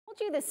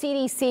The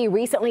CDC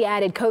recently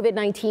added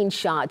COVID-19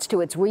 shots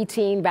to its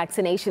routine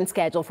vaccination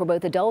schedule for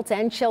both adults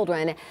and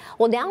children.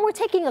 Well, now we're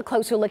taking a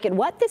closer look at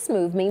what this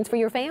move means for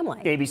your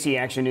family. ABC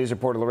Action News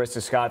reporter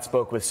Larissa Scott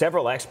spoke with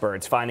several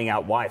experts, finding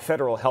out why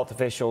federal health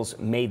officials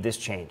made this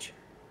change.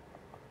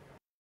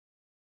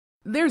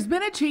 There's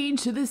been a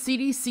change to the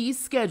CDC's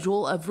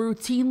schedule of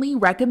routinely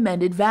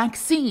recommended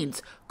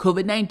vaccines.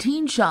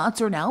 COVID-19 shots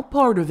are now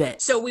part of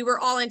it. So we were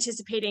all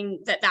anticipating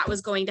that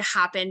was going to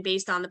happen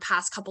based on the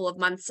past couple of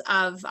months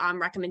of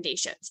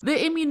recommendations.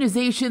 The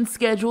immunization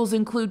schedules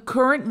include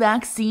current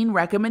vaccine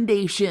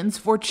recommendations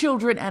for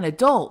children and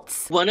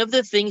adults. One of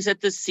the things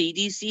that the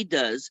CDC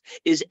does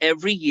is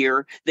every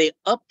year they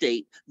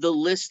update the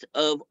list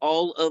of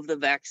all of the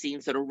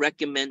vaccines that are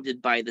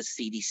recommended by the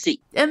CDC.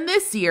 And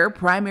this year,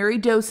 primary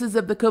doses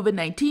of the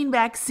COVID-19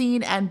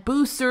 vaccine and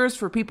boosters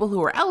for people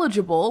who are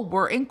eligible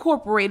were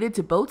incorporated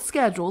to both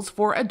schedules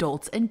for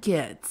adults and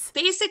kids.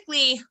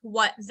 Basically,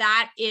 what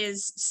that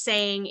is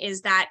saying is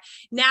that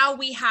now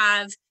we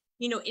have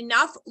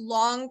enough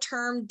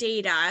long-term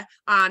data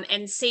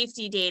and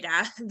safety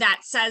data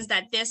that says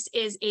that this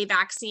is a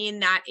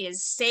vaccine that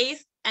is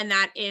safe and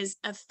that is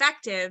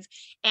effective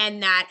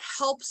and that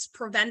helps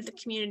prevent the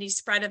community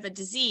spread of a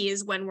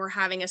disease when we're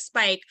having a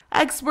spike.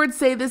 Experts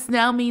say this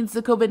now means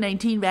the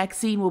COVID-19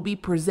 vaccine will be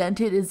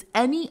presented as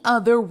any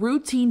other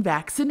routine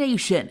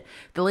vaccination.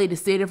 The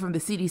latest data from the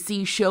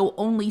CDC show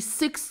only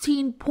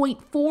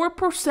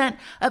 16.4%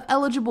 of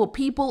eligible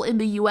people in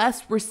the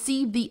U.S.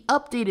 received the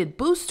updated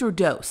booster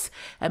dose.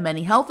 And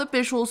many health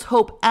officials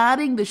hope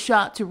adding the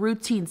shot to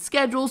routine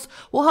schedules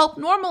will help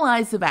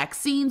normalize the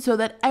vaccine so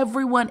that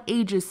everyone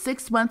ages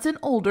 6 months and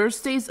older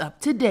stays up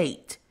to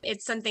date.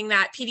 It's something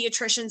that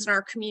pediatricians in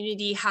our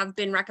community have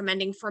been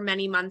recommending for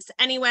many months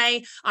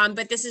anyway,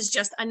 but this is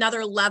just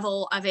another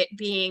level of it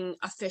being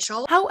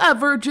official.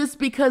 However, just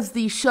because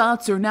these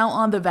shots are now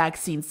on the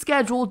vaccine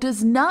schedule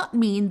does not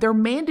mean they're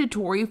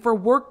mandatory for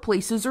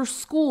workplaces or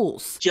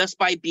schools. Just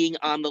by being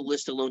on the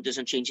list alone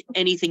doesn't change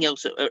anything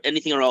else,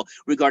 anything at all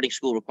regarding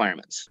school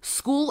requirements.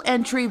 School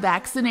entry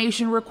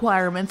vaccination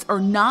requirements are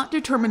not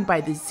determined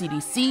by the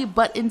CDC,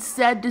 but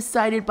instead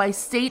decided by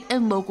state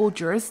and local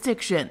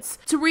jurisdictions.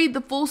 To read the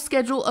full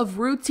schedule of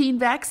routine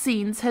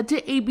vaccines, head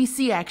to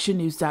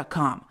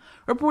abcactionnews.com.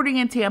 Reporting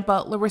in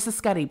Tampa, Larissa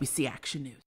Scott, ABC Action News.